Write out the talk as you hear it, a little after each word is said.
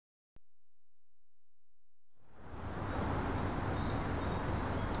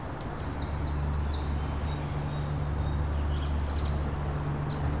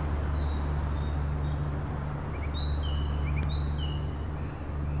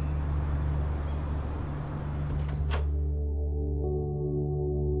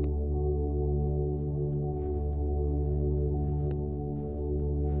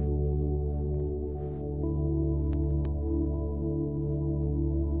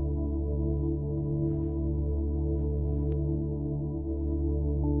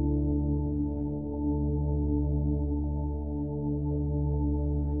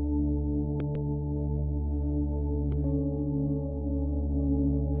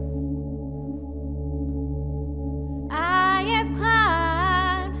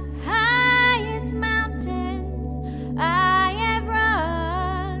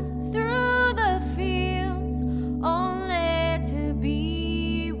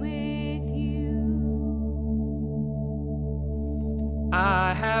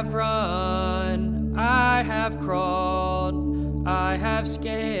have run, I have crawled, I have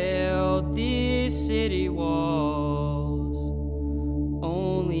scaled these city walls,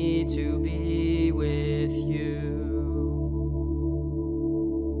 only to be with you.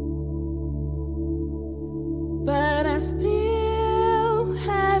 But I still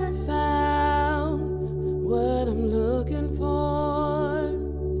haven't found what I'm looking for.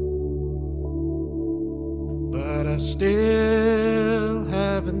 But I still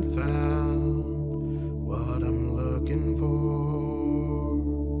haven't found what I'm looking for.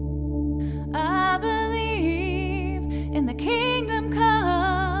 I believe in the kingdom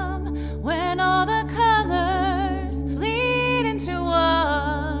come when all the colors bleed into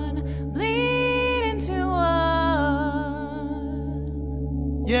one, bleed into one.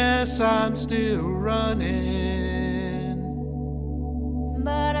 Yes, I'm still running,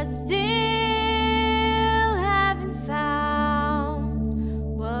 But I still haven't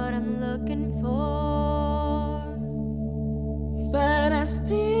found what I'm looking for. But I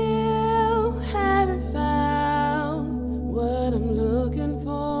still haven't found what I'm looking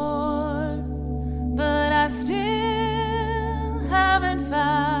for. But I still haven't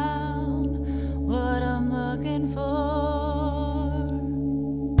found what I'm looking for.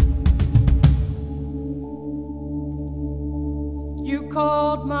 You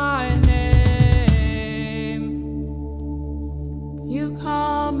called my name. You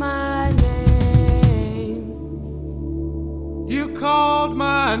call my name. you called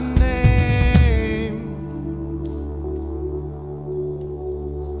my name.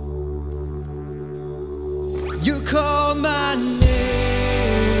 You called my name,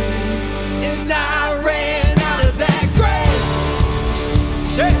 and I ran out of that grave.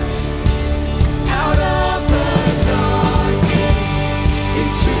 Yeah. Out of the darkness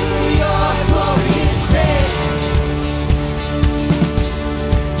into your glorious day.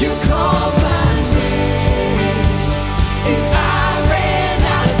 You called my name, and I ran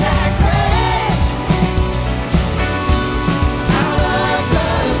out of that grave. Out of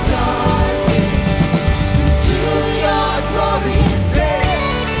the darkness into your glorious day.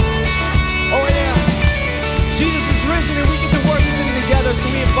 Oh yeah, Jesus is risen and we get to worship Him together, so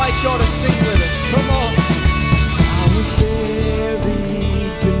we invite y'all to sing with us. Come on. I was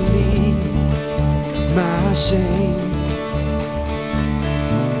buried beneath my shame.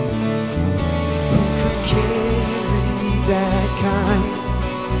 Who could carry that kind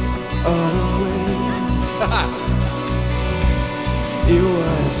of weight? It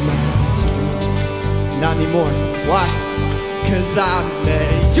was my turn. Not anymore. Why? 'Cause I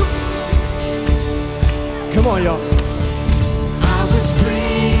met you. Come on, y'all. I was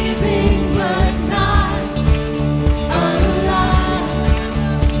breathing but not alive.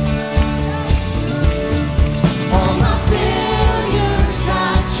 All my failures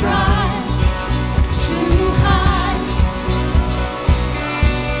I tried to hide.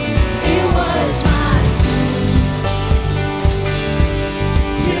 It was my turn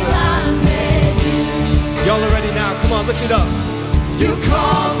till I met you. Y'all are ready now? Come on, lift it up. You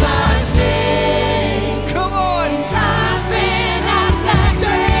called my name. Come on. I ran out that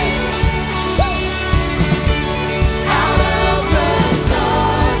grave. Out of the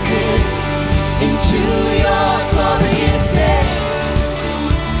darkness into your glorious day.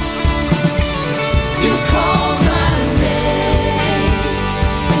 You called my name,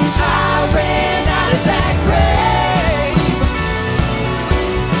 and I ran out of that grave.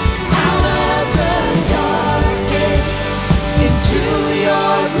 Out of the darkness into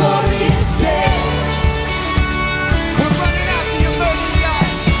your glorious day. We're running after your mercy, God.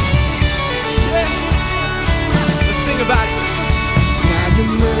 Yeah. Let's sing about it. Now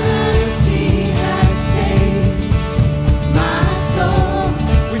your mercy has saved my soul.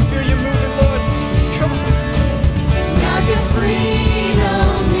 We feel you moving, Lord. Come on. Now your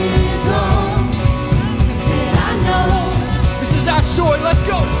freedom is all that I know. This is our story. Let's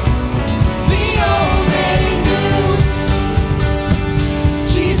go. The old man knew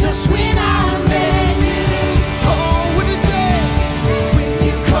Jesus when I met you. Oh, what a day. When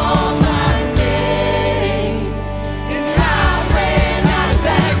you called my name, And I ran out of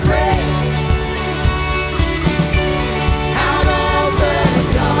that grave. out of the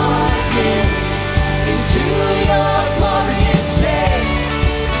darkness Into your glorious day.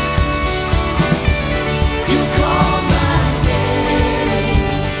 you called my name,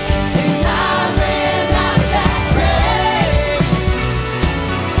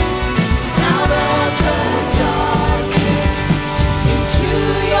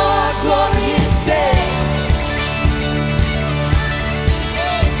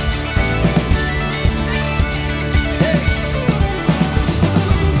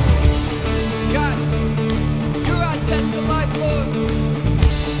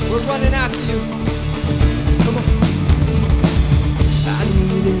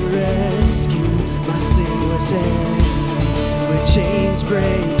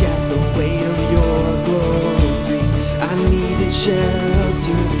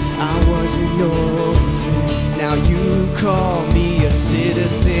 forgive the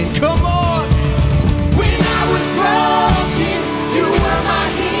sin. Come on. When I was broken, you were my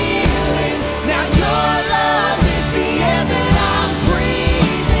healing. Now your love is the air that I'm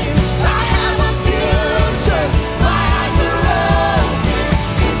breathing. I have a future, my eyes are open.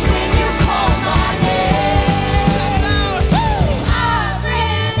 'Cause when you call my name, Shout it out. I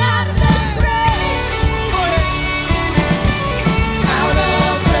ran out of that grave. Go ahead. Out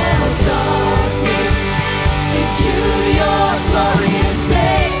of the darkness into your glorious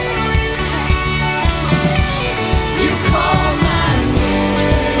day. You call my name,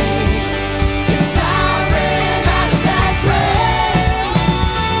 and I ran out of that grave.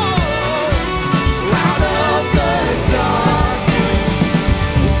 Out of the darkness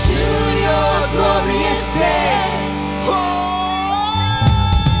into your glorious day.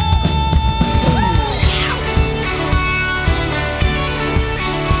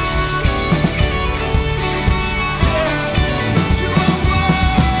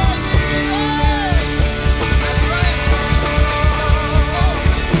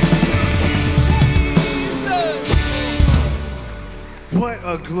 What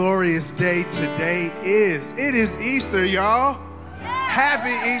a glorious day today is. It is Easter, y'all.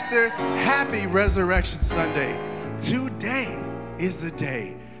 Happy Easter. Happy Resurrection Sunday. Today is the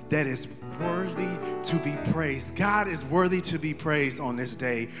day that is worthy to be praised. God is worthy to be praised on this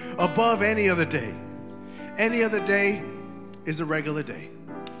day above any other day. Any other day is a regular day,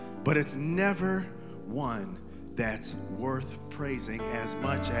 but it's never one that's worth praising as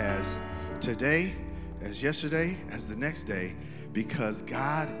much as today, as yesterday, as the next day, because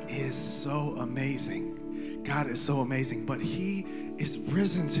God is so amazing. God is so amazing, but He is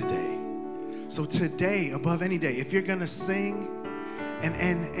risen today. So today, above any day, if you're gonna sing, and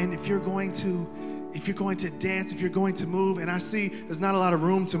if you're going to dance, if you're going to move, and I see there's not a lot of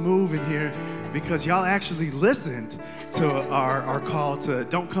room to move in here because y'all actually listened to our call to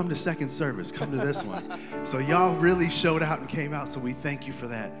don't come to second service, come to this one. So y'all really showed out and came out, so we thank you for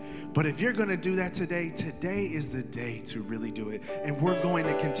that. But if you're gonna do that today is the day to really do it. And we're going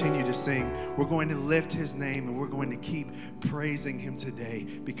to continue to sing. We're going to lift His name, and we're going to keep praising Him today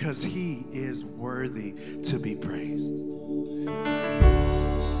because He is worthy to be praised.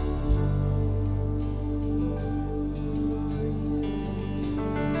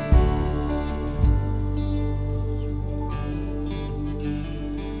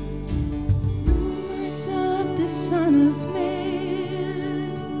 Rumors of the Son of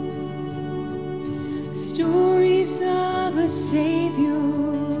Man, stories of a Savior,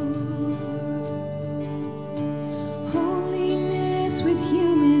 holiness with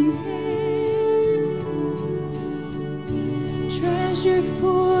human hands, treasure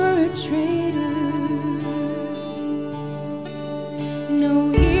for a traitor.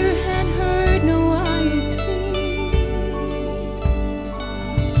 No ear had heard, no eye had seen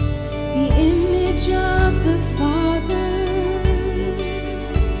the image of the Father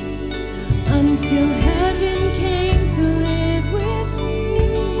until heaven came to live with me,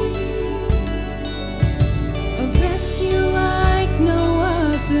 a rescue like no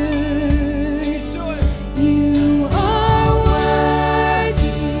other. You are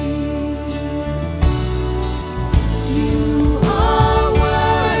worthy. You are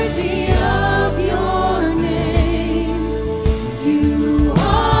worthy of your name. You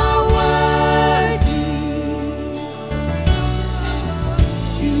are worthy.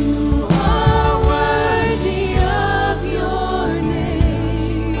 You are worthy of your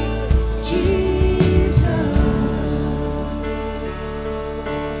name, Jesus.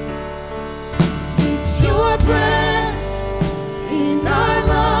 It's your breath in our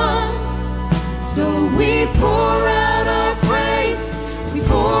lungs, so we pour out our praise. We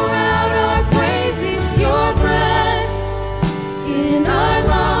pour out our praise. It's your breath in our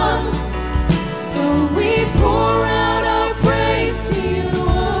lungs, so we pour out our praise to you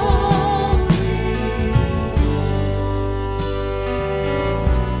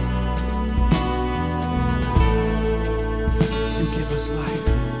You give us life.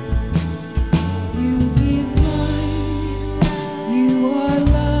 You give life. You are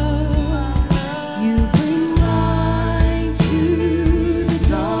love. You bring life.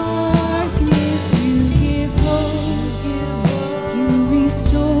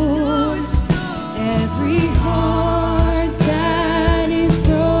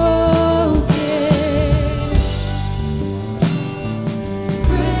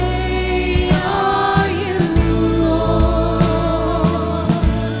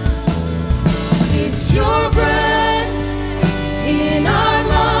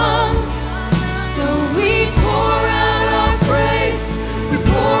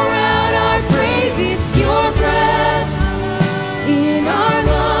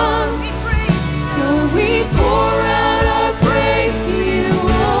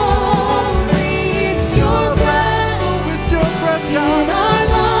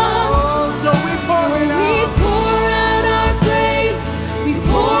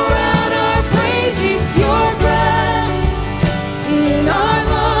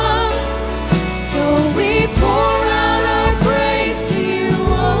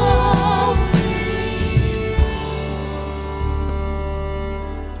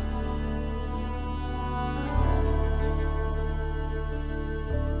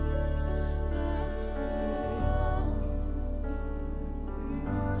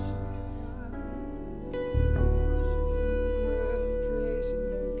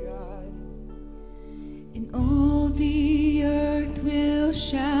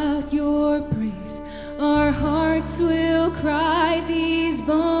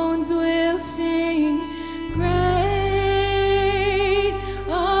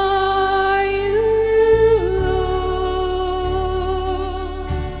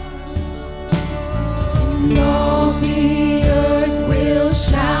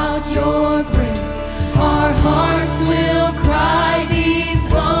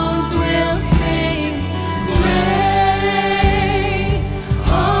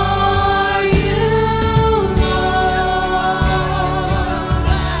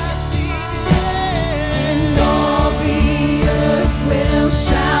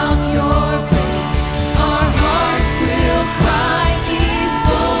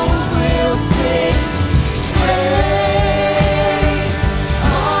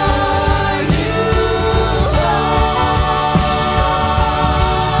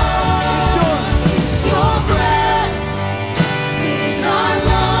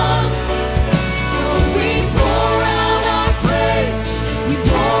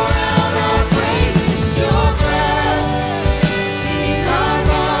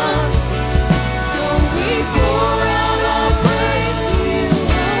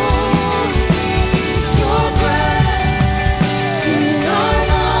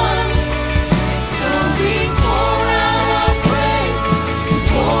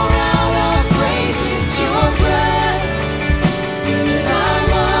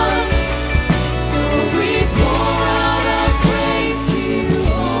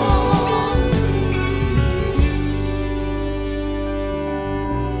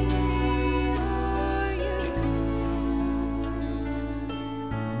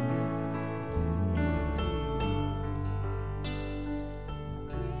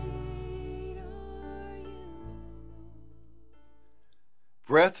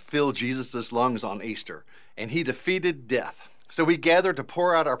 Breath filled Jesus' lungs on Easter, and he defeated death. So we gather to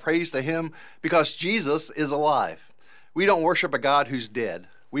pour out our praise to him because Jesus is alive. We don't worship a God who's dead.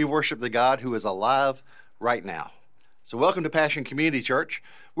 We worship the God who is alive right now. So welcome to Passion Community Church.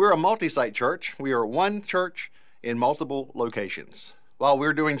 We're a multi-site church. We are one church in multiple locations. While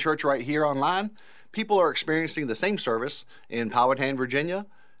we're doing church right here online, people are experiencing the same service in Powhatan, Virginia,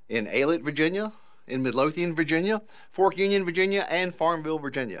 in Aylett, Virginia, in Midlothian, Virginia, Fork Union, Virginia, and Farmville,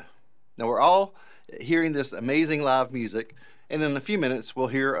 Virginia. Now we're all hearing this amazing live music, and in a few minutes we'll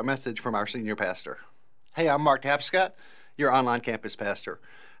hear a message from our senior pastor. Hey, I'm Mark Tapscott, your online campus pastor.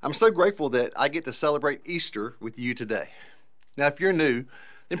 I'm so grateful that I get to celebrate Easter with you today. Now, if you're new,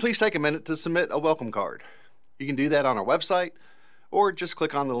 then please take a minute to submit a welcome card. You can do that on our website or just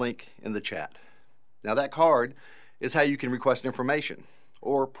click on the link in the chat. Now, that card is how you can request information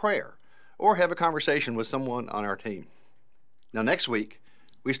or prayer or have a conversation with someone on our team. Now, next week,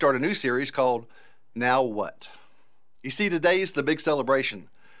 we start a new series called Now What? You see, today's the big celebration.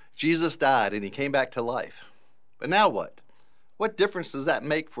 Jesus died and he came back to life. But now what? What difference does that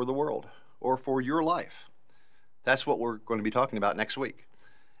make for the world or for your life? That's what we're going to be talking about next week.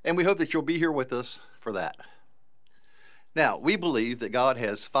 And we hope that you'll be here with us for that. Now, we believe that God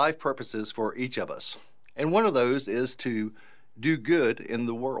has 5 purposes for each of us. And one of those is to do good in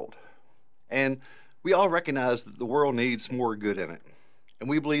the world. And we all recognize that the world needs more good in it. And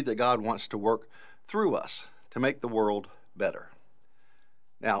we believe that God wants to work through us to make the world better.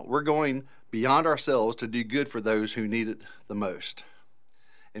 Now, we're going beyond ourselves to do good for those who need it the most.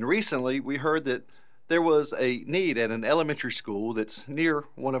 And recently, we heard that there was a need at an elementary school that's near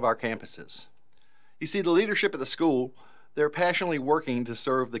one of our campuses. You see, the leadership at the school, they're passionately working to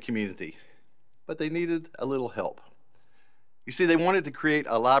serve the community, but they needed a little help. You see, they wanted to create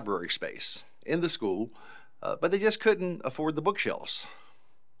a library space in the school, but they just couldn't afford the bookshelves.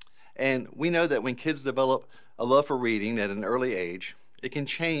 And we know that when kids develop a love for reading at an early age, it can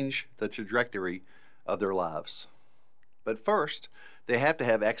change the trajectory of their lives. But first, they have to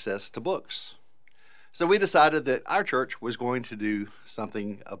have access to books. So we decided that our church was going to do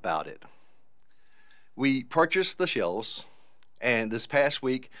something about it. We purchased the shelves, and this past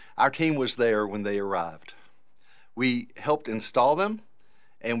week, our team was there when they arrived. We helped install them,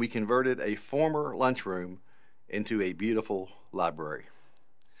 and we converted a former lunchroom into a beautiful library.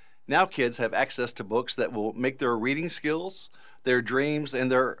 Now kids have access to books that will make their reading skills, their dreams,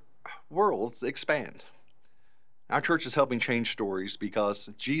 and their worlds expand. Our church is helping change stories because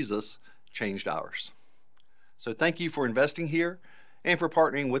Jesus changed ours. So thank you for investing here and for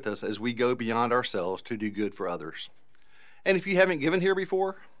partnering with us as we go beyond ourselves to do good for others. And if you haven't given here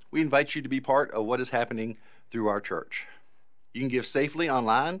before, we invite you to be part of what is happening through our church. You can give safely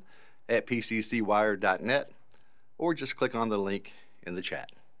online at PCCWired.net or just click on the link in the chat.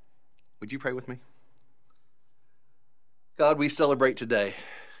 Would you pray with me? God, we celebrate today,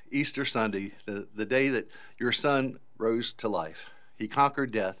 Easter Sunday, the day that your Son rose to life. He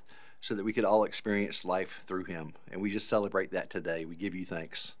conquered death so that we could all experience life through him. And we just celebrate that today. We give you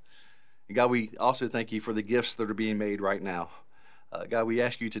thanks. And God, we also thank you for the gifts that are being made right now. God, we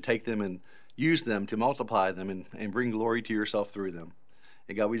ask you to take them and use them to multiply them and bring glory to yourself through them.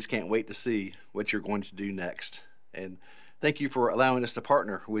 And God, we just can't wait to see what you're going to do next. And thank you for allowing us to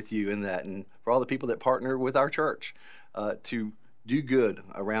partner with you in that, and for all the people that partner with our church to do good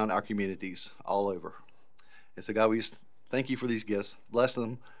around our communities all over. And so, God, we just thank you for these gifts. Bless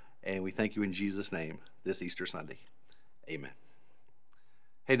them, and we thank you in Jesus' name this Easter Sunday. Amen.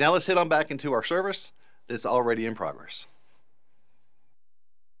 Hey, now let's head on back into our service that's already in progress.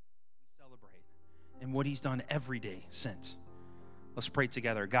 Celebrate and what he's done every day since. Let's pray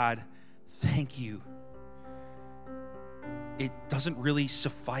together. God, thank you. It doesn't really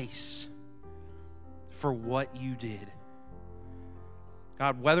suffice for what you did.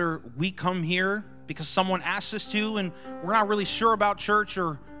 God, whether we come here because someone asked us to and we're not really sure about church,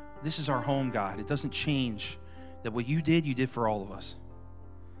 or this is our home, God, it doesn't change that what you did for all of us.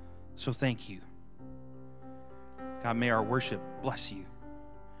 So thank you. God, may our worship bless you.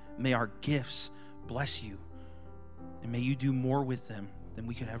 May our gifts bless you. And may you do more with them than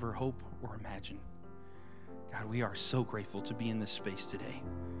we could ever hope or imagine. God, we are so grateful to be in this space today.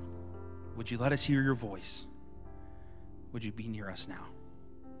 Would you let us hear your voice? Would you be near us now?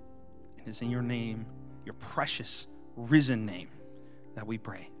 And it's in your name, your precious risen name, that we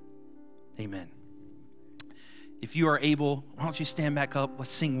pray. Amen. If you are able, why don't you stand back up? Let's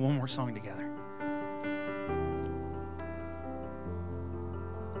sing one more song together.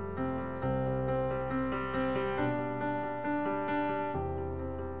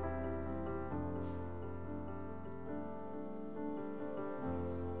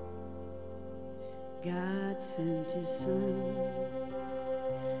 God sent his son.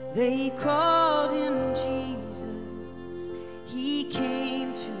 They called him Jesus. He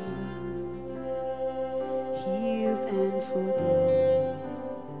came to love, heal and forgive.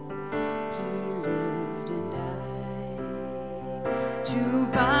 He lived and died to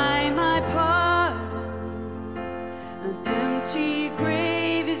buy my pardon. An empty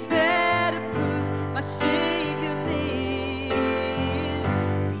grave is there to prove my Savior lives.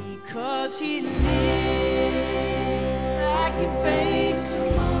 Because he lives, I can face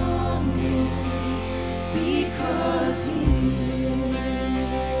tomorrow. Because he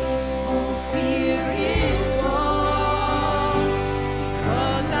lives, all fear is gone.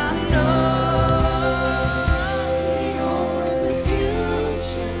 Because I know he owns the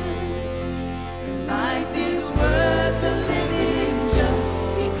future, and life is worth the living just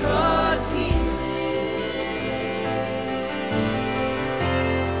because he lives.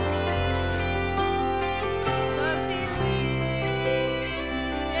 Because he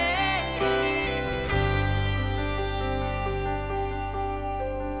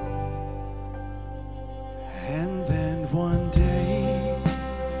And then one day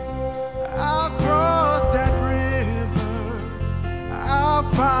I'll cross that river, I'll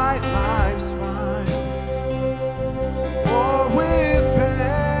fight life's fight, war with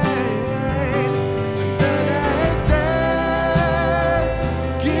pain. And then as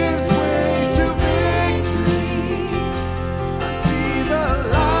death gives way to victory, I see the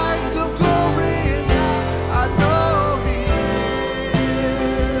lights of glory, and I know he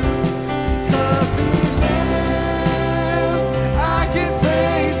lives. Because he lives, I can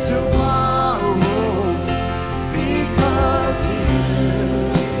face tomorrow. Because he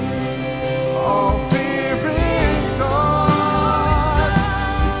lives, all fear is gone.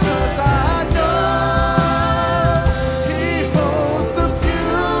 Because I know he holds the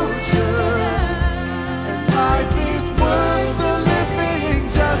future, and life is worth the living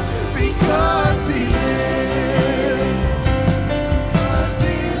just because he lives. Because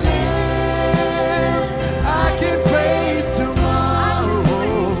he lives, I can face tomorrow.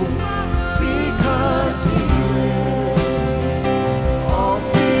 Because he lives, all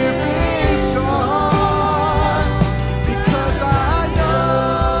fear is gone. Because I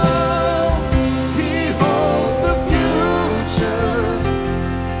know he holds the future,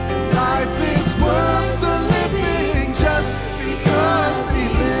 and life is worth the living just because he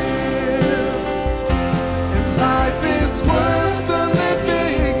lives. And life is worth the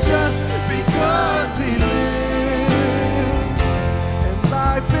living just because he lives. And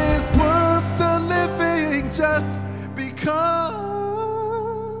life is worth the living just because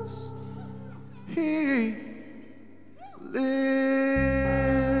he lives.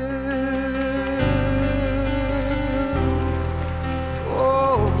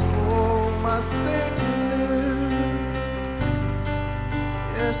 Oh, my Savior lives.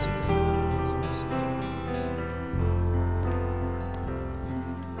 Yes, he does. Yes, he does.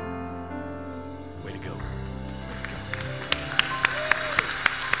 Way to go.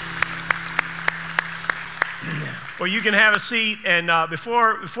 Well, you can have a seat, and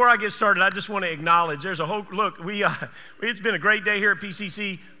before I get started, I just want to acknowledge there's a whole look. It's been a great day here at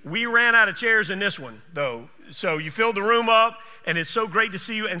PCC. We ran out of chairs in this one, though, so you filled the room up, and it's so great to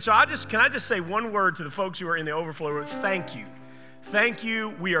see you. And so can I just say one word to the folks who are in the overflow room? Thank you, thank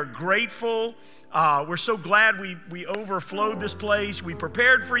you. We are grateful. We're so glad we overflowed this place. We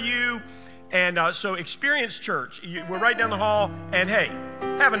prepared for you, and so Experience Church. We're right down the hall, and hey,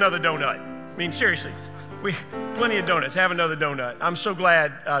 have another donut. I mean, seriously. Plenty of donuts. Have another donut. I'm so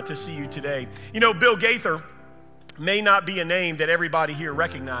glad to see you today. You know, Bill Gaither may not be a name that everybody here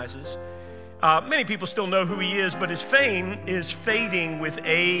recognizes. Many people still know who he is, but his fame is fading with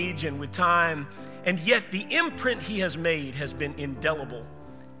age and with time, and yet the imprint he has made has been indelible.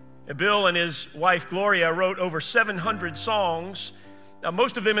 And Bill and his wife Gloria wrote over 700 songs,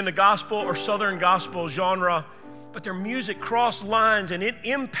 most of them in the gospel or southern gospel genre, but their music crossed lines and it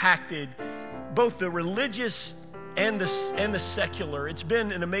impacted both the religious and the secular. It's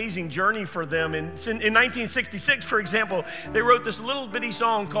been an amazing journey for them. And in 1966, for example, they wrote this little bitty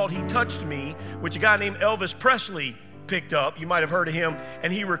song called He Touched Me, which a guy named Elvis Presley picked up. You might have heard of him.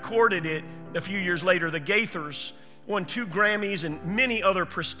 And he recorded it a few years later. The Gaithers won 2 Grammys and many other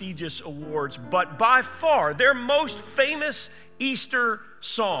prestigious awards. But by far, their most famous Easter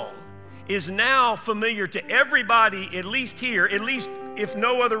song is now familiar to everybody, at least here, at least if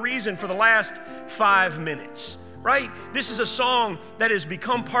no other reason, for the last 5 minutes, right? This is a song that has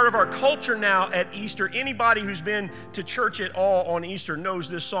become part of our culture now at Easter. Anybody who's been to church at all on Easter knows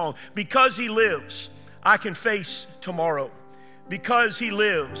this song. Because he lives, I can face tomorrow. Because he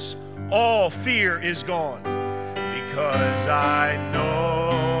lives, all fear is gone, because I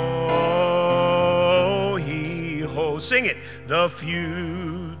know he holds, sing it, the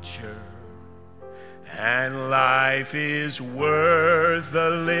future. And life is worth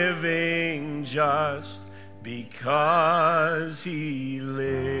the living just because he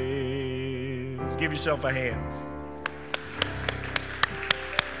lives. Give yourself a hand.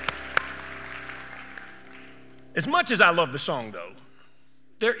 As much as I love the song, though,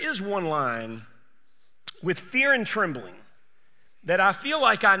 there is one line with fear and trembling that I feel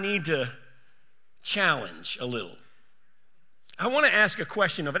like I need to challenge a little. I want to ask a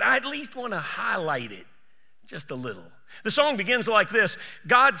question of it. I at least want to highlight it just a little. The song begins like this: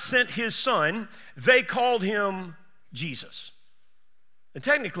 God sent his son, they called him Jesus. And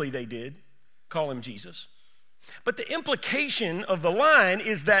technically they did call him Jesus. But the implication of the line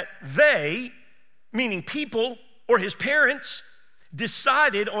is that they, meaning people or his parents,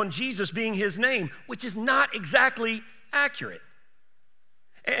 decided on Jesus being his name, which is not exactly accurate.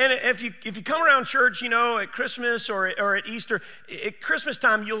 And if you come around church, at Christmas or at Easter, at Christmas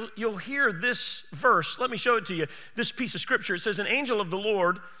time, you'll hear this verse. Let me show it to you. This piece of scripture. It says, an angel of the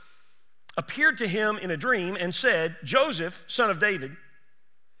Lord appeared to him in a dream and said, Joseph, son of David,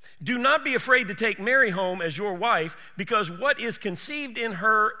 do not be afraid to take Mary home as your wife, because what is conceived in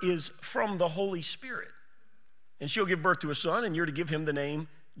her is from the Holy Spirit. And she'll give birth to a son, and you're to give him the name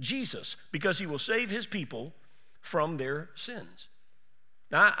Jesus, because he will save his people from their sins.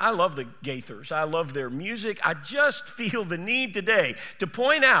 Now, I love the Gaithers. I love their music. I just feel the need today to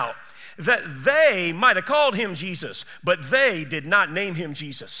point out that they might have called him Jesus, but they did not name him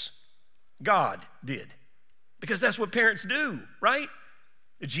Jesus. God did. Because that's what parents do, right?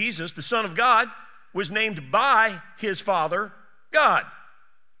 Jesus, the Son of God, was named by his Father, God.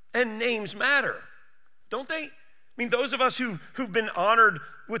 And names matter, don't they? I mean, those of us who've been honored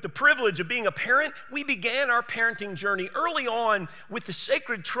with the privilege of being a parent, we began our parenting journey early on with the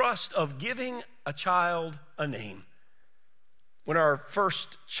sacred trust of giving a child a name. When our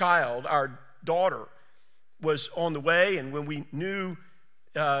first child, our daughter, was on the way, and when we knew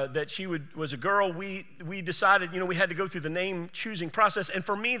that she was a girl, we decided, we had to go through the name choosing process. And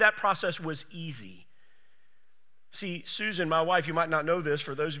for me, that process was easy. See, Susan, my wife, you might not know this,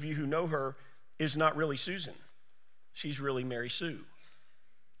 for those of you who know her, is not really Susan. She's really Mary Sue.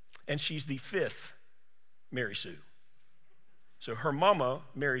 And she's the fifth Mary Sue. So her mama,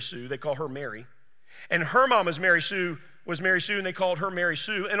 Mary Sue, they call her Mary. And her mama's Mary Sue was Mary Sue, and they called her Mary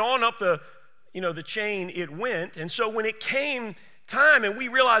Sue. And on up the chain it went. And so when it came time and we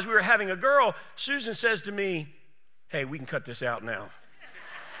realized we were having a girl, Susan says to me, hey, we can cut this out now.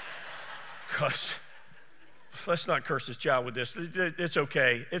 Because let's not curse this child with this. It's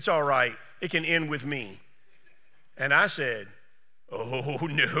okay. It's all right. It can end with me. And I said, oh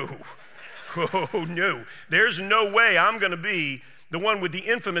no, there's no way I'm gonna be the one with the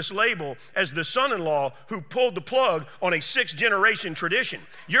infamous label as the son-in-law who pulled the plug on a 6th-generation tradition.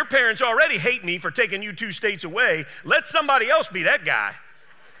 Your parents already hate me for taking you 2 states away. Let somebody else be that guy.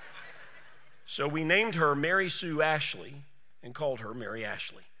 So we named her Mary Sue Ashley and called her Mary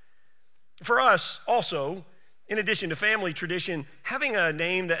Ashley. For us also, in addition to family tradition, having a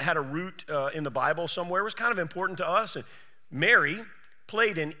name that had a root in the Bible somewhere was kind of important to us. And Mary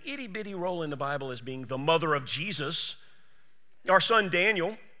played an itty-bitty role in the Bible as being the mother of Jesus. Our son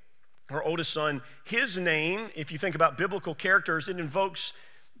Daniel, our oldest son, his name, if you think about biblical characters, it invokes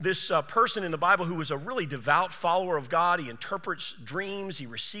this person in the Bible who was a really devout follower of God. He interprets dreams. He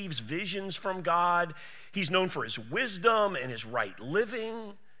receives visions from God. He's known for his wisdom and his right living.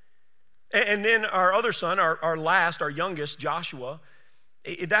 And then our other son, our youngest, Joshua,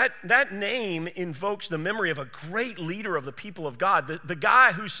 that name invokes the memory of a great leader of the people of God, the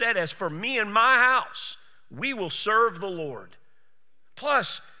guy who said, as for me and my house, we will serve the Lord.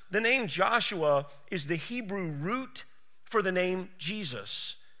 Plus, the name Joshua is the Hebrew root for the name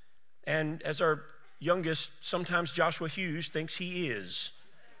Jesus. And as our youngest, sometimes Joshua Hughes, thinks he is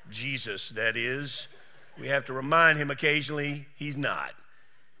Jesus, that is. We have to remind him occasionally he's not.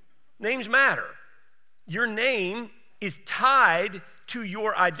 Names matter. Your name is tied to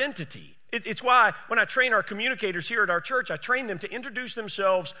your identity. It's why when I train our communicators here at our church, I train them to introduce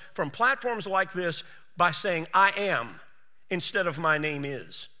themselves from platforms like this by saying, I am, instead of my name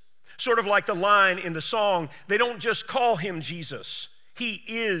is. Sort of like the line in the song, they don't just call him Jesus, he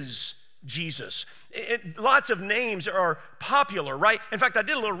is Jesus. Lots of names are popular, right? In fact, I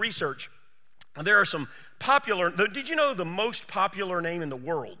did a little research. There are some popular, did you know the most popular name in the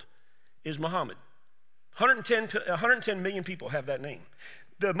world is Muhammad? 110 million people have that name.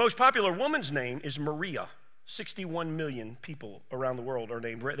 The most popular woman's name is Maria. 61 million people around the world are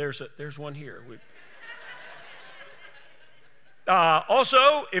named. There's one here.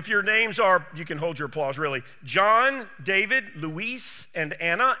 Also, if your names are, you can hold your applause really, John, David, Luis, and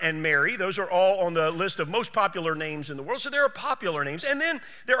Anna, and Mary, those are all on the list of most popular names in the world. So there are popular names. And then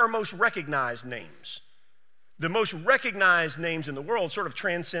there are most recognized names. The most recognized names in the world sort of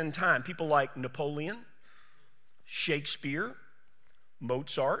transcend time. People like Napoleon, Shakespeare,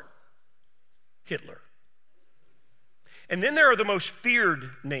 Mozart, Hitler. And then there are the most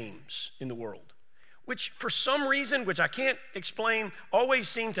feared names in the world, which for some reason, which I can't explain, always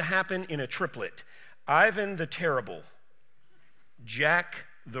seem to happen in a triplet. Ivan the Terrible, Jack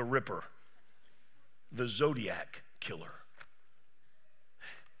the Ripper, the Zodiac Killer.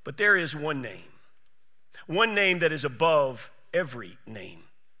 But there is one name that is above every name.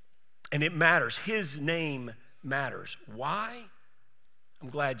 And it matters. His name matters. Why? I'm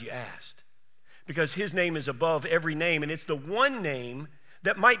glad you asked. Because his name is above every name, and it's the one name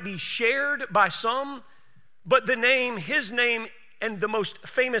that might be shared by some, but his name, and the most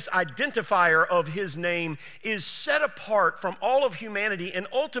famous identifier of his name is set apart from all of humanity, and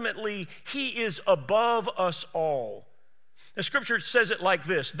ultimately, he is above us all. The scripture says it like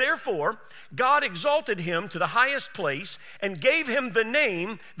this: therefore, God exalted him to the highest place and gave him the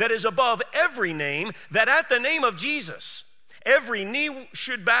name that is above every name, that at the name of Jesus, every knee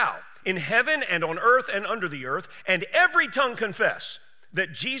should bow in heaven and on earth and under the earth, and every tongue confess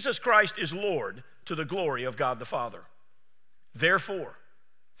that Jesus Christ is Lord, to the glory of God the Father. Therefore,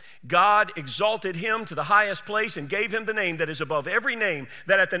 God exalted him to the highest place and gave him the name that is above every name,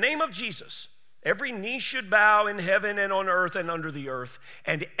 that at the name of Jesus, every knee should bow in heaven and on earth and under the earth,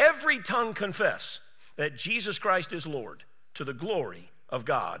 and every tongue confess that Jesus Christ is Lord, to the glory of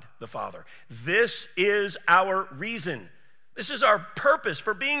God the Father. This is our reason. This is our purpose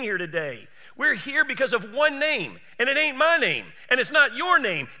for being here today. We're here because of one name, and it ain't my name, and it's not your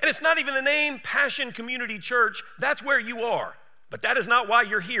name, and it's not even the name Passion Community Church. That's where you are, but that is not why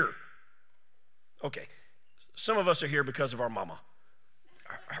you're here. Okay, some of us are here because of our mama.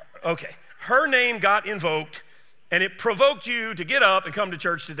 Okay, her name got invoked, and it provoked you to get up and come to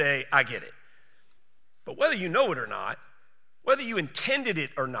church today. I get it. But whether you know it or not, whether you intended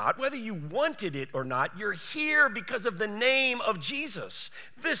it or not, whether you wanted it or not, you're here because of the name of Jesus.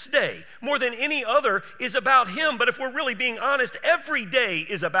 This day, more than any other, is about him. But if we're really being honest, every day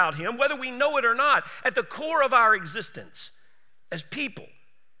is about him, whether we know it or not. At the core of our existence, as people,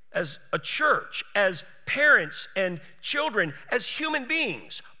 as a church, as parents and children, as human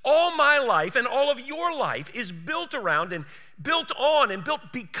beings, all my life and all of your life is built around and built on and built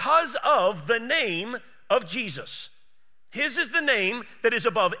because of the name of Jesus. His is the name that is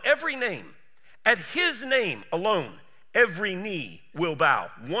above every name. At his name alone, every knee will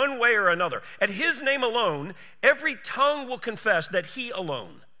bow, one way or another. At his name alone, every tongue will confess that he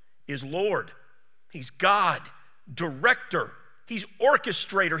alone is Lord. He's God, director. He's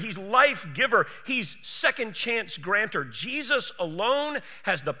orchestrator. He's life giver. He's second chance granter. Jesus alone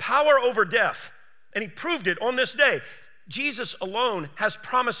has the power over death, and he proved it on this day. Jesus alone has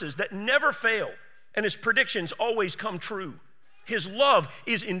promises that never fail, and his predictions always come true. His love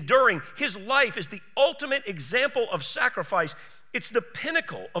is enduring. His life is the ultimate example of sacrifice. It's the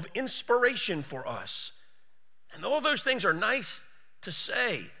pinnacle of inspiration for us. And all those things are nice to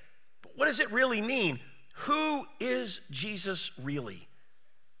say, but what does it really mean? Who is Jesus really?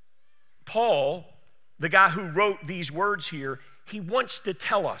 Paul, the guy who wrote these words here, he wants to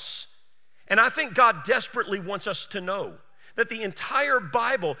tell us. And I think God desperately wants us to know that the entire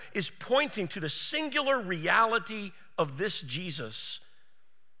Bible is pointing to the singular reality of this Jesus.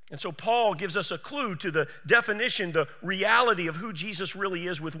 And so Paul gives us a clue to the definition, the reality of who Jesus really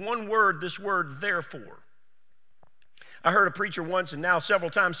is with one word, this word, therefore. I heard a preacher once, and now several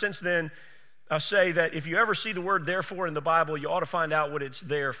times since then, say that if you ever see the word therefore in the Bible, you ought to find out what it's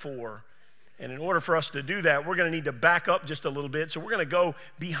there for. And in order for us to do that, we're going to need to back up just a little bit. So we're going to go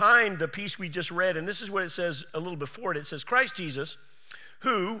behind the piece we just read. And this is what it says a little before it. It says, Christ Jesus,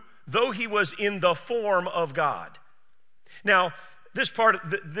 who, though he was in the form of God. Now, this part of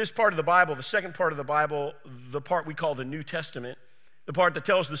the Bible, the second part of the Bible, the part we call the New Testament, the part that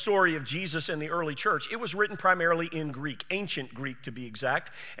tells the story of Jesus and the early church, it was written primarily in Greek, ancient Greek to be exact.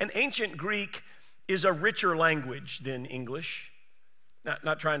 And ancient Greek is a richer language than English.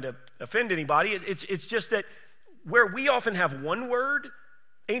 Not trying to offend anybody. It's just that where we often have one word,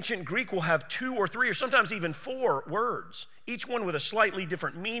 ancient Greek will have 2 or 3 or sometimes even 4 words, each one with a slightly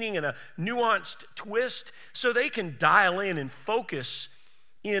different meaning and a nuanced twist, so they can dial in and focus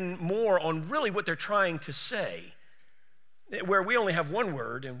in more on really what they're trying to say. Where we only have one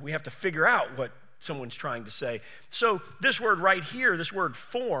word and we have to figure out what someone's trying to say. So this word right here, this word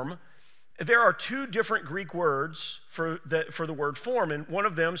form, there are two different Greek words for the word form, and one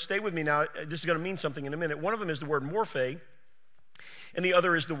of them, stay with me now, this is going to mean something in a minute. One of them is the word morphe, and the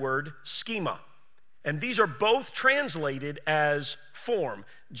other is the word schema. And these are both translated as form.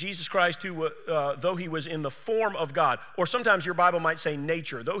 Jesus Christ, who, though he was in the form of God, or sometimes your Bible might say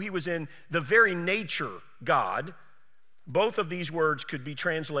nature, though he was in the very nature God, both of these words could be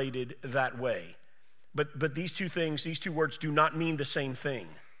translated that way. But these two words do not mean the same thing.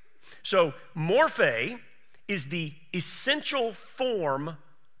 So morphe is the essential form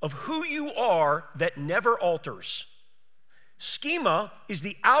of who you are that never alters. Schema is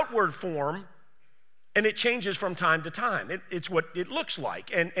the outward form, and it changes from time to time. It's what it looks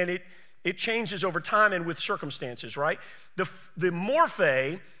like, and it changes over time and with circumstances, right? The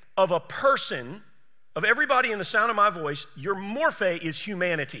morphe of a person, of everybody in the sound of my voice, your morphe is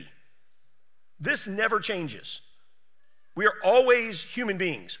humanity. This never changes. We are always human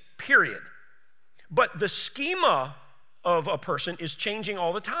beings, period. But the schema of a person is changing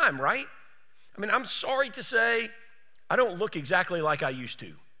all the time, right? I mean, I'm sorry to say, I don't look exactly like I used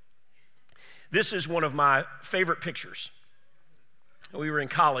to. This is one of my favorite pictures. We were in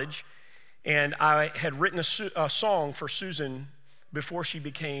college, and I had written a song for Susan before she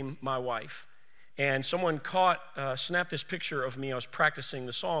became my wife. And someone snapped this picture of me. I was practicing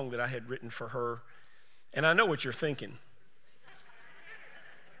the song that I had written for her. And I know what you're thinking.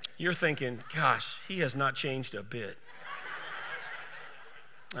 You're thinking, gosh, he has not changed a bit.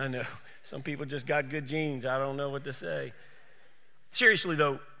 I know. Some people just got good genes. I don't know what to say. Seriously,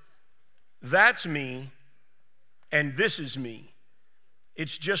 though, that's me, and this is me.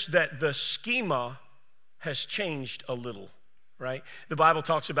 It's just that the schema has changed a little, right? The Bible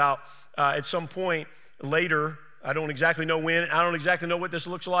talks about at some point later, I don't exactly know when, I don't exactly know what this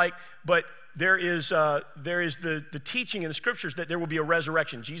looks like, but there is the teaching in the scriptures that there will be a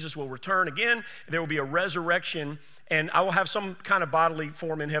resurrection. Jesus will return again, there will be a resurrection, and I will have some kind of bodily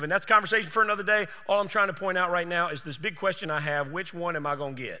form in heaven. That's a conversation for another day. All I'm trying to point out right now is this big question I have: which one am I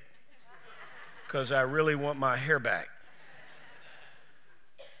going to get? Because I really want my hair back.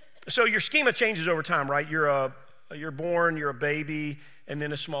 So your schema changes over time, right? You're born, you're a baby, and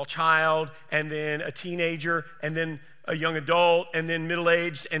then a small child, and then a teenager, and then a young adult, and then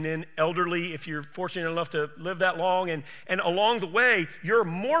middle-aged, and then elderly, if you're fortunate enough to live that long. And along the way, your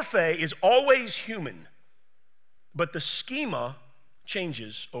morphe is always human, but the schema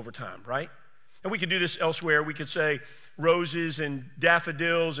changes over time, right? And we could do this elsewhere. We could say roses and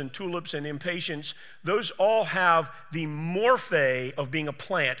daffodils and tulips and impatience, those all have the morphe of being a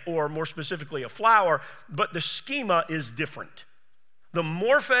plant, or more specifically a flower, but the schema is different. The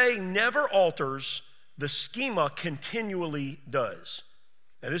morphe never alters, the schema continually does.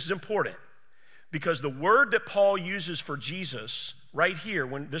 Now this is important, because the word that Paul uses for Jesus right here,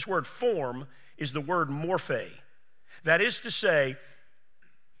 when this word form, is the word morphe. That is to say,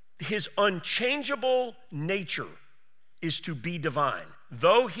 his unchangeable nature is to be divine.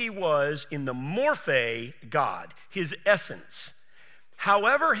 Though he was in the morphe God, his essence.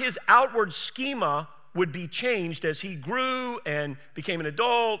 However, his outward schema would be changed as he grew and became an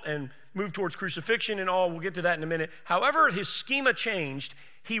adult and moved towards crucifixion and all. We'll get to that in a minute. However, his schema changed,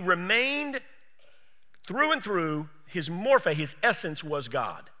 he remained through and through. His morphe, his essence, was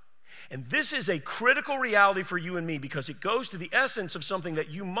God. And this is a critical reality for you and me, because it goes to the essence of something that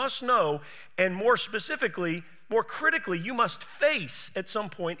you must know, and more specifically, more critically, you must face at some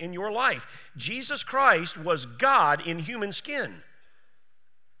point in your life. Jesus Christ was God in human skin.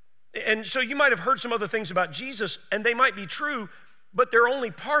 And so you might have heard some other things about Jesus, and they might be true, but they're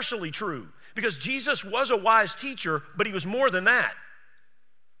only partially true, because Jesus was a wise teacher, but he was more than that.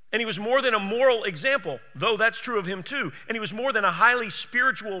 And he was more than a moral example, though that's true of him too. And he was more than a highly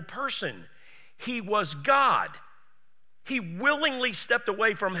spiritual person. He was God. He willingly stepped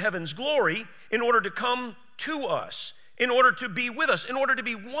away from heaven's glory in order to come to us, in order to be with us, in order to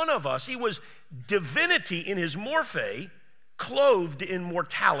be one of us. He was divinity in his morphe, clothed in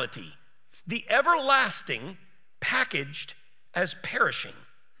mortality. The everlasting packaged as perishing.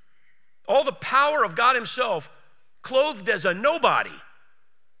 All the power of God himself clothed as a nobody,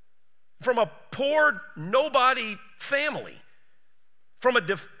 from a poor nobody family, from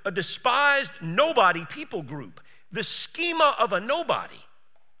a despised nobody people group, the schema of a nobody,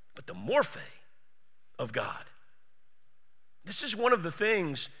 but the morphe of God. This is one of the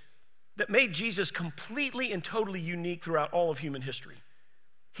things that made Jesus completely and totally unique throughout all of human history.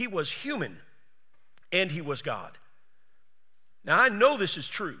 He was human and he was God. Now I know this is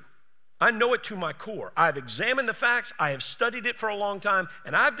true. I know it to my core. I've examined the facts, I have studied it for a long time,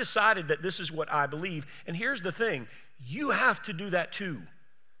 and I've decided that this is what I believe. And here's the thing, you have to do that too.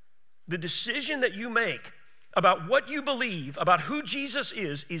 The decision that you make about what you believe, about who Jesus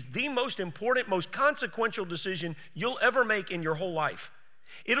is the most important, most consequential decision you'll ever make in your whole life.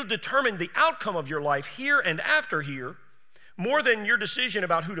 It'll determine the outcome of your life here and after here, more than your decision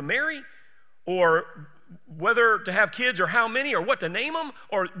about who to marry or whether to have kids or how many or what to name them,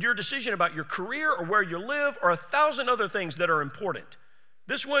 or your decision about your career or where you live or 1,000 other things that are important.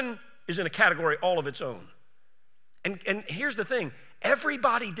 This one is in a category all of its own. And here's the thing,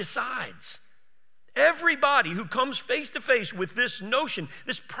 everybody decides. Everybody who comes face to face with this notion,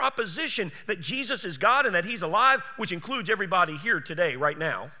 this proposition that Jesus is God and that he's alive, which includes everybody here today, right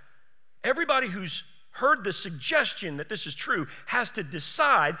now, everybody who's heard the suggestion that this is true has to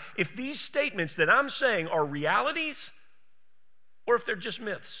decide if these statements that I'm saying are realities or if they're just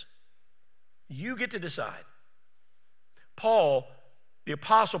myths. You get to decide. Paul, the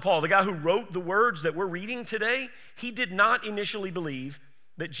Apostle Paul, the guy who wrote the words that we're reading today, he did not initially believe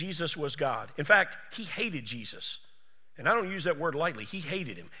that Jesus was God. In fact, he hated Jesus. And I don't use that word lightly. He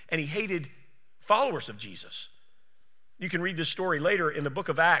hated him, and he hated followers of Jesus. You can read this story later in the book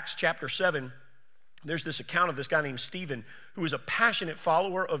of Acts, chapter 7. There's this account of this guy named Stephen who was a passionate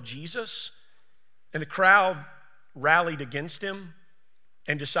follower of Jesus, and the crowd rallied against him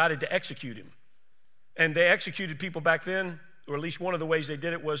and decided to execute him. And they executed people back then, or at least one of the ways they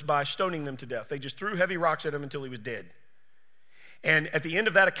did it was by stoning them to death. They just threw heavy rocks at him until he was dead. And at the end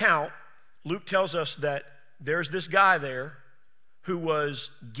of that account, Luke tells us that there's this guy there who was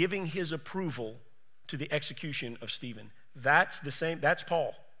giving his approval to the execution of Stephen. That's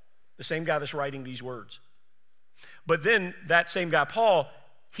Paul. The same guy that's writing these words. But then that same guy, Paul,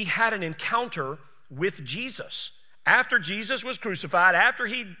 he had an encounter with Jesus. After Jesus was crucified, after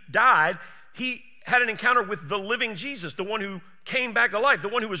he died, he had an encounter with the living Jesus, the one who came back to life, the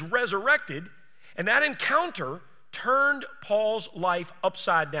one who was resurrected. And that encounter turned Paul's life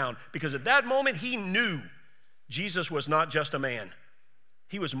upside down, because at that moment he knew Jesus was not just a man.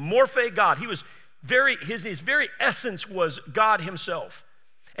 He was morphe God. He was his very essence was God himself.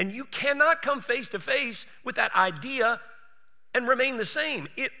 And you cannot come face to face with that idea and remain the same.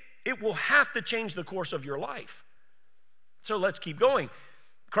 It will have to change the course of your life. So let's keep going.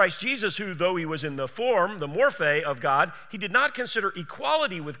 Christ Jesus, who though he was in the form, the morphe of God, he did not consider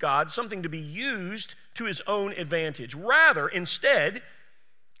equality with God something to be used to his own advantage. Rather, instead,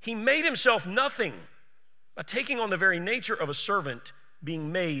 he made himself nothing by taking on the very nature of a servant,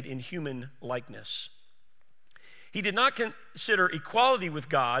 being made in human likeness. He did not consider equality with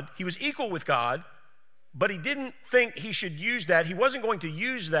God. He was equal with God, but he didn't think he should use that. He wasn't going to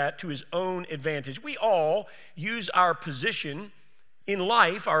use that to his own advantage. We all use our position in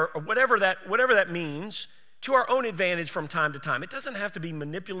life, or whatever that means, to our own advantage from time to time. It doesn't have to be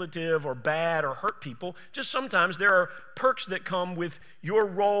manipulative or bad or hurt people. Just sometimes there are perks that come with your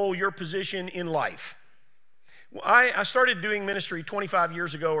role, your position in life. I started doing ministry 25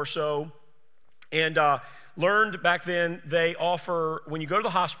 years ago or so, and learned back then they offer, when you go to the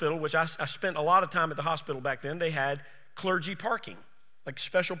hospital, which I spent a lot of time at the hospital back then, they had clergy parking, like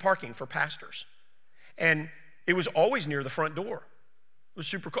special parking for pastors. And it was always near the front door. It was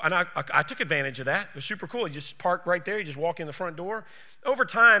super cool, and I took advantage of that. It was super cool. You just park right there, you just walk in the front door. Over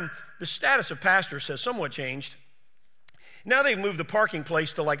time, the status of pastors has somewhat changed. Now they've moved the parking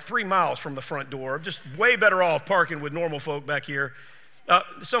place to like 3 miles from the front door. Just way better off parking with normal folk back here.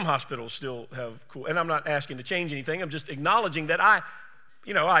 Some hospitals still have cool, and I'm not asking to change anything. I'm just acknowledging that I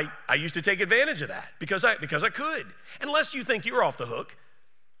used to take advantage of that because I could. Unless you think you're off the hook,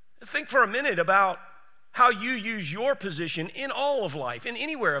 think for a minute about how you use your position in all of life, in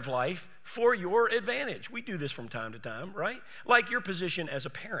anywhere of life, for your advantage. We do this from time to time, right? Like your position as a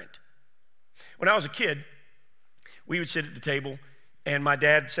parent. When I was a kid, we would sit at the table, and my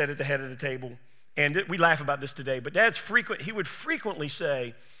dad sat at the head of the table, and we laugh about this today, but he would frequently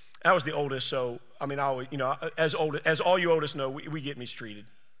say, I was the oldest, so, I mean, I always, as all you oldest know, we get mistreated.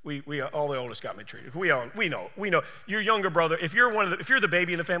 We all the oldest got mistreated. We know. Your younger brother, if you're the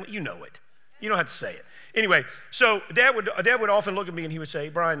baby in the family, you know it. You don't have to say it. Anyway, so Dad would often look at me and he would say,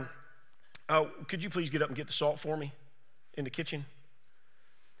 Brian, could you please get up and get the salt for me in the kitchen?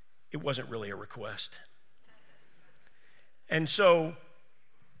 It wasn't really a request. And so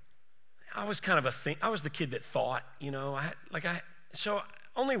I was I was the kid that thought, so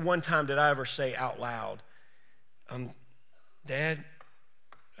only one time did I ever say out loud, Dad,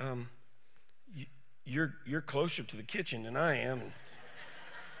 you're closer to the kitchen than I am.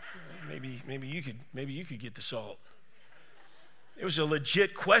 Maybe you could get the salt. It was a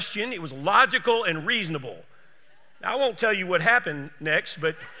legit question. It was logical and reasonable. I won't tell you what happened next,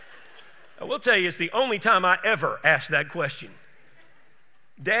 but I will tell you it's the only time I ever asked that question.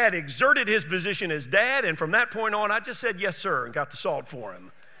 Dad exerted his position as dad, and from that point on, I just said yes, sir, and got the salt for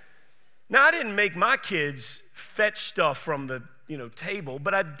him. Now, I didn't make my kids fetch stuff from the table,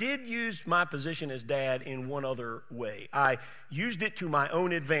 but I did use my position as dad in one other way. I used it to my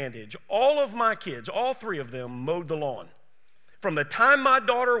own advantage. All of my kids, all three of them, mowed the lawn. From the time my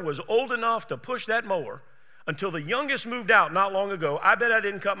daughter was old enough to push that mower until the youngest moved out not long ago, I bet I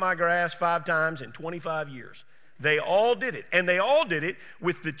didn't cut my grass 5 times in 25 years. They all did it, and they all did it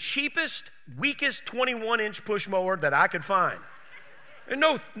with the cheapest, weakest 21-inch push mower that I could find. And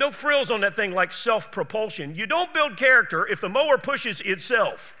no frills on that thing like self-propulsion. You don't build character if the mower pushes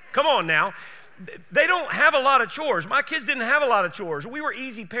itself. Come on now. They don't have a lot of chores. My kids didn't have a lot of chores. We were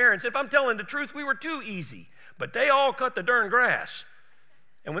easy parents. If I'm telling the truth, we were too easy. But they all cut the darn grass.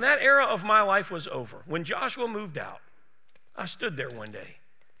 And when that era of my life was over, when Joshua moved out, I stood there one day,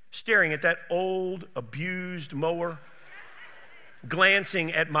 staring at that old, abused mower,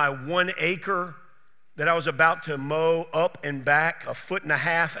 glancing at my 1 acre that I was about to mow up and back 1.5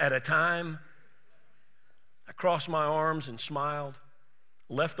 feet at a time. I crossed my arms and smiled,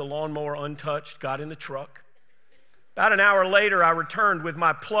 left the lawnmower untouched, got in the truck. About an hour later, I returned with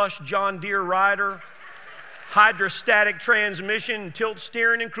my plush John Deere rider, hydrostatic transmission, tilt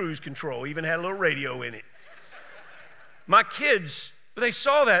steering, and cruise control. Even had a little radio in it. My kids, they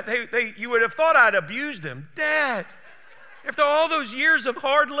saw that. You would have thought I'd abused them. Dad, after all those years of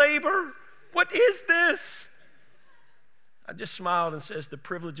hard labor, what is this? I just smiled and said, it's the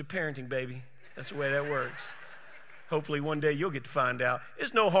privilege of parenting, baby. That's the way that works. Hopefully one day you'll get to find out.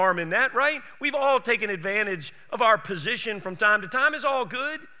 There's no harm in that, right? We've all taken advantage of our position from time to time. It's all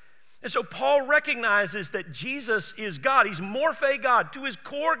good. And so Paul recognizes that Jesus is God. He's morphe God, to his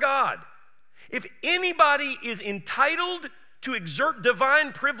core God. If anybody is entitled to exert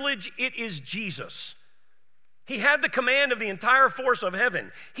divine privilege, it is Jesus. He had the command of the entire force of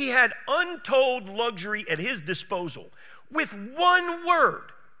heaven. He had untold luxury at his disposal. With one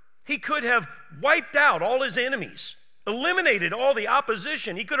word, he could have wiped out all his enemies, eliminated all the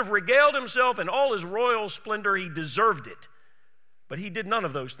opposition. He could have regaled himself in all his royal splendor. He deserved it. But he did none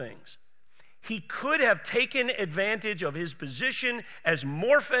of those things. He could have taken advantage of his position as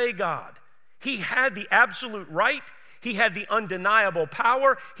morphe God. He had the absolute right. He had the undeniable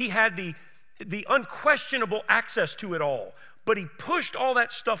power. He had the unquestionable access to it all. But he pushed all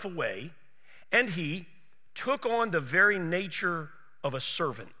that stuff away, and he took on the very nature of a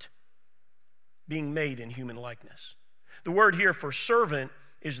servant, being made in human likeness. The word here for servant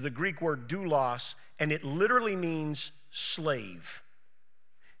is the Greek word doulos, and it literally means slave.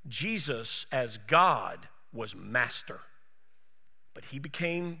 Jesus, as God, was master, but he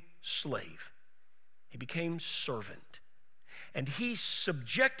became slave. He became servant. And he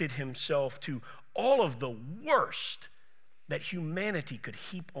subjected himself to all of the worst that humanity could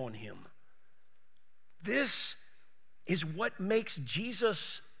heap on him. This is what makes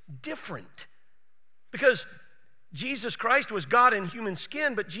Jesus different. Because Jesus Christ was God in human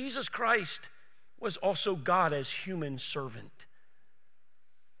skin, but Jesus Christ was also God as human servant.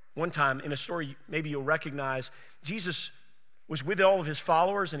 One time in a story maybe you'll recognize, Jesus was with all of his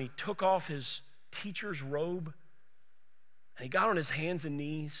followers and he took off his teacher's robe and he got on his hands and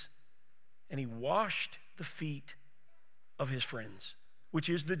knees and he washed the feet of his friends, which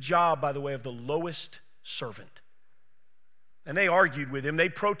is the job, by the way, of the lowest servant. And they argued with him, they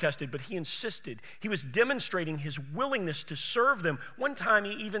protested, but he insisted. He was demonstrating his willingness to serve them. One time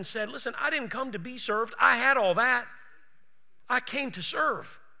he even said, listen, I didn't come to be served. I had all that. I came to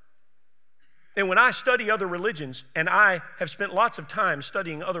serve. And when I study other religions, and I have spent lots of time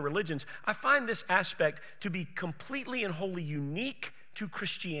studying other religions, I find this aspect to be completely and wholly unique to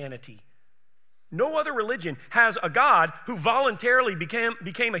Christianity. No other religion has a God who voluntarily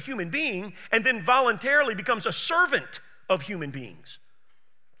became a human being and then voluntarily becomes a servant of human beings.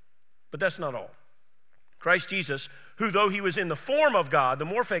 But that's not all. Christ Jesus, who though he was in the form of God, the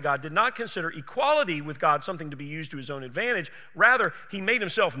morphe God, did not consider equality with God something to be used to his own advantage. Rather, he made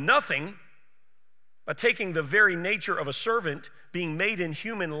himself nothing by taking the very nature of a servant, being made in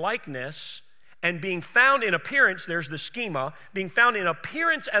human likeness, and being found in appearance, there's the schema, being found in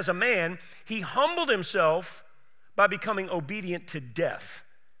appearance as a man, he humbled himself by becoming obedient to death,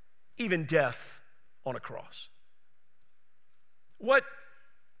 even death on a cross. What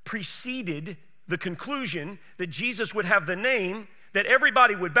preceded the conclusion that Jesus would have the name that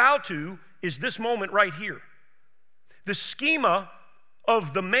everybody would bow to is this moment right here. The schema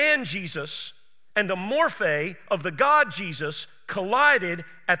of the man Jesus and the morphe of the God Jesus collided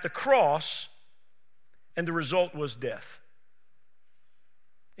at the cross, and the result was death.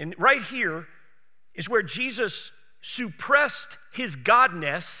 And right here is where Jesus suppressed his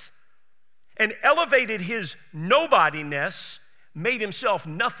godness and elevated his nobodiness, made himself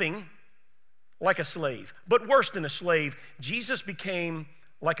nothing, like a slave. But worse than a slave, Jesus became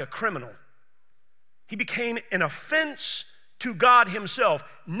like a criminal. He became an offense to God himself,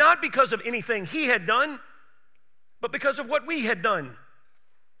 not because of anything he had done, but because of what we had done,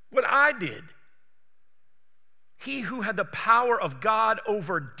 what I did. He who had the power of God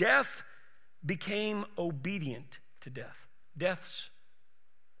over death became obedient to death. Death's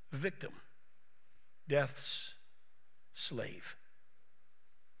victim, death's slave.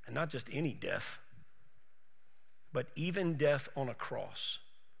 And not just any death, but even death on a cross.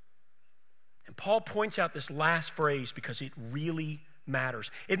 And Paul points out this last phrase because it really matters.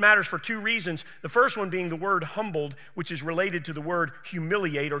 It matters for two reasons. The first one being the word humbled, which is related to the word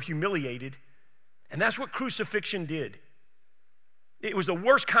humiliate or humiliated. And that's what crucifixion did. It was the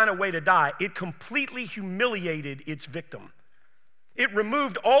worst kind of way to die. It completely humiliated its victim. It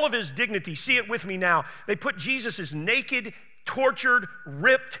removed all of his dignity. See it with me now. They put Jesus' naked, tortured,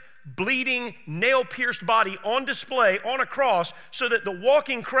 ripped, bleeding, nail-pierced body on display on a cross so that the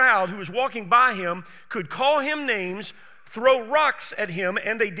walking crowd who was walking by him could call him names, throw rocks at him,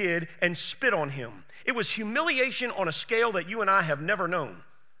 and they did, and spit on him. It was humiliation on a scale that you and I have never known.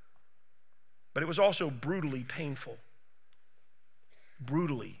 But it was also brutally painful.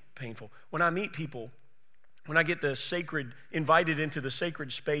 Brutally painful. When I meet people, when I get invited into the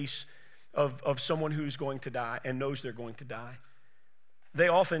sacred space of someone who's going to die and knows they're going to die, they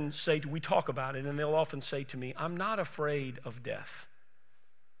often say, we talk about it, and they'll often say to me, I'm not afraid of death,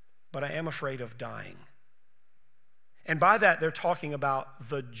 but I am afraid of dying. And by that, they're talking about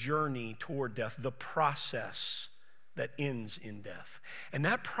the journey toward death, the process that ends in death. And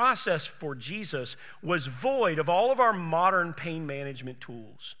that process for Jesus was void of all of our modern pain management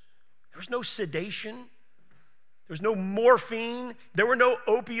tools. There was no sedation. There was no morphine. There were no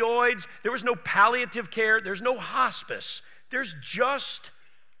opioids. There was no palliative care. There's no hospice. There's just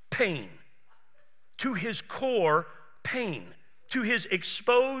pain. To his core, pain. To his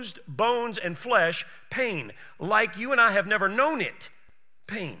exposed bones and flesh, pain. Like you and I have never known it,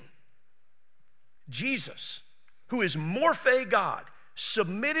 pain. Jesus, who is morphe God,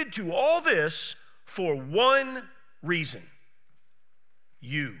 submitted to all this for one reason: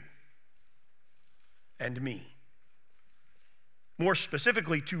 you and me. More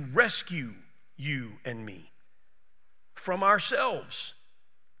specifically, to rescue you and me from ourselves,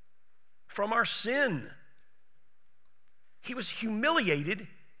 from our sin. He was humiliated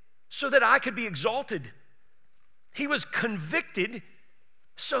so that I could be exalted. He was convicted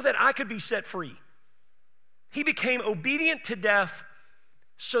so that I could be set free. He became obedient to death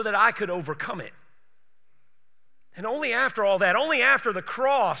so that I could overcome it. And only after all that, only after the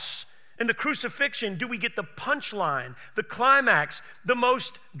cross and the crucifixion, do we get the punchline, the climax, the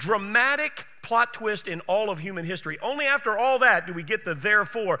most dramatic plot twist in all of human history. Only after all that do we get the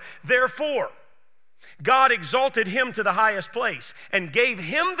therefore. Therefore, God exalted him to the highest place and gave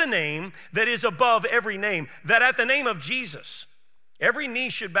him the name that is above every name, that at the name of Jesus, every knee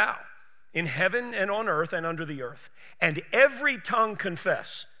should bow in heaven and on earth and under the earth, and every tongue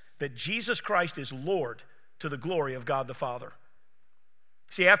confess that Jesus Christ is Lord to the glory of God the Father.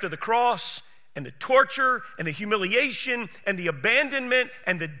 See, after the cross and the torture and the humiliation and the abandonment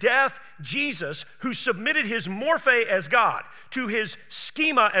and the death, Jesus, who submitted his morphe as God to his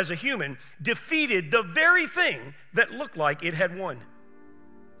schema as a human, defeated the very thing that looked like it had won.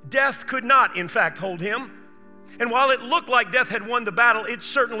 Death could not, in fact, hold him. And while it looked like death had won the battle, it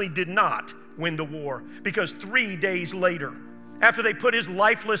certainly did not win the war, because 3 days later, after they put his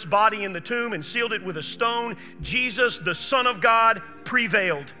lifeless body in the tomb and sealed it with a stone, Jesus, the Son of God,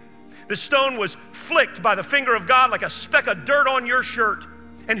 prevailed. The stone was flicked by the finger of God like a speck of dirt on your shirt.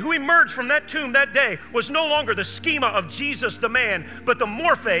 And who emerged from that tomb that day was no longer the schema of Jesus the man, but the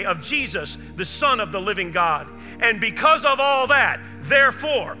morphe of Jesus, the Son of the living God. And because of all that,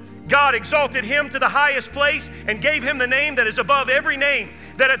 therefore, God exalted him to the highest place and gave him the name that is above every name,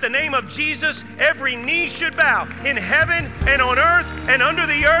 that at the name of Jesus, every knee should bow in heaven and on earth and under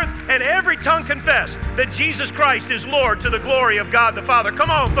the earth, and every tongue confess that Jesus Christ is Lord to the glory of God the Father.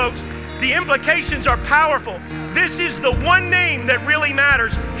 Come on, folks. The implications are powerful. This is the one name that really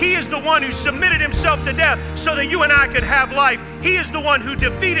matters. He is the one who submitted himself to death so that you and I could have life. He is the one who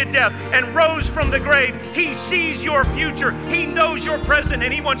defeated death and rose from the grave. He sees your future. He knows your present,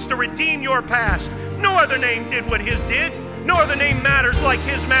 and he wants to redeem your past. No other name did what his did. No other name matters like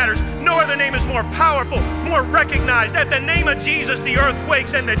his matters. No other name is more powerful, more recognized. At the name of Jesus, the earth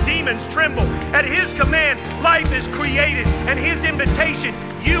quakes and the demons tremble. At his command, life is created. And his invitation,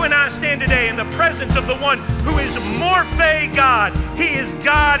 you and I stand today in the presence of the one who is Morphe God. He is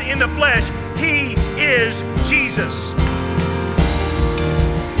God in the flesh. He is Jesus.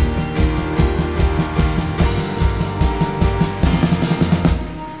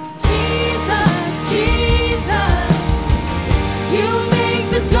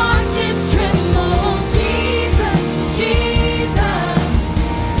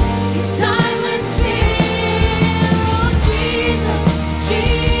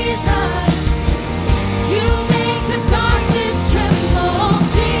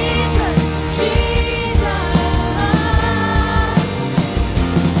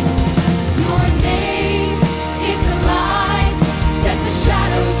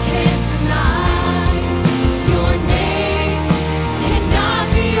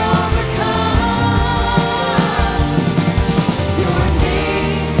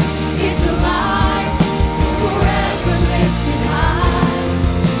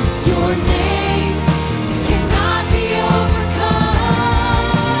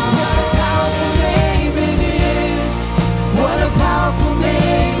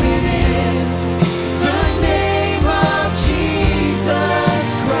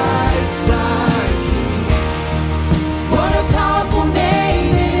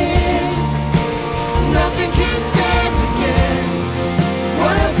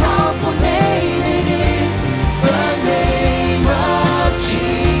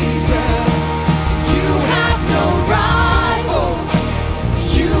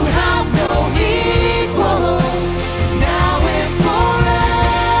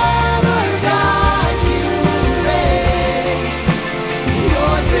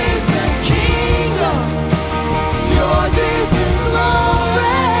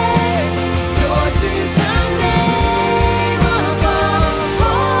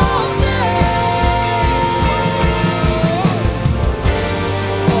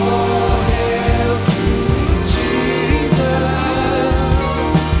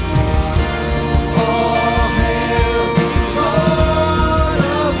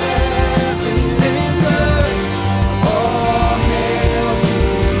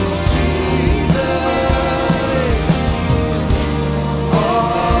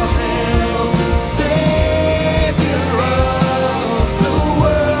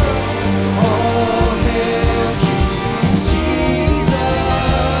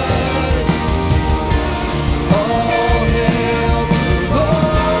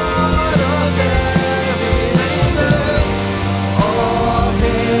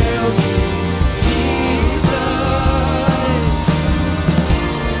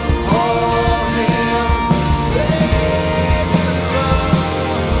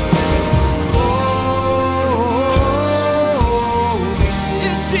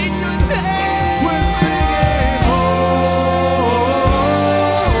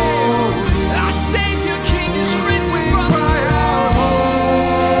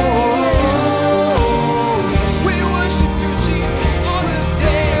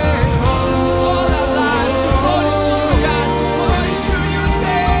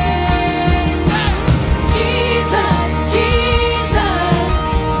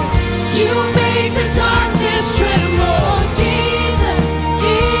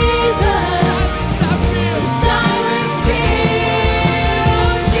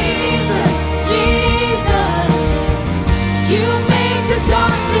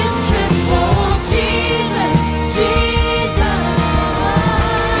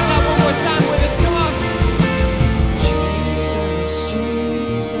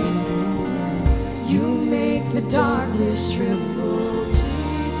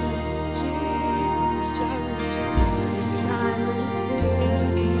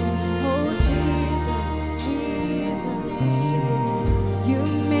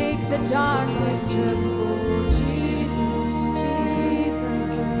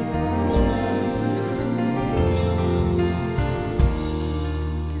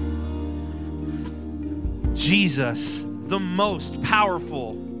 Jesus, the most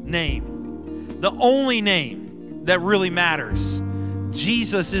powerful name, the only name that really matters.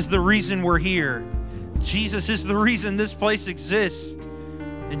 Jesus is the reason we're here. Jesus is the reason this place exists.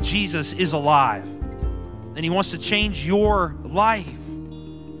 And Jesus is alive. And he wants to change your life.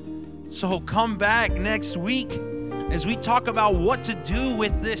 So come back next week as we talk about what to do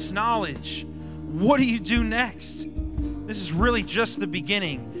with this knowledge. What do you do next? This is really just the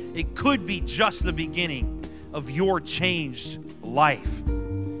beginning. It could be just the beginning of your changed life.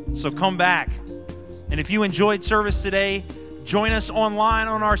 So come back. And if you enjoyed service today, join us online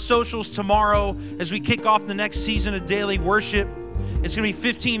on our socials tomorrow as we kick off the next season of daily worship. It's going to be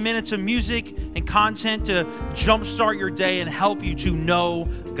 15 minutes of music and content to jumpstart your day and help you to know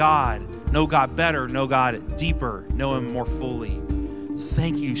God better, know God deeper, know Him more fully.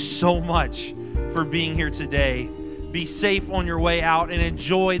 Thank you so much for being here today. Be safe on your way out and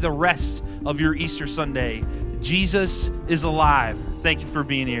enjoy the rest of your Easter Sunday. Jesus is alive. Thank you for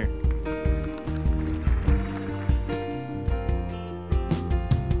being here.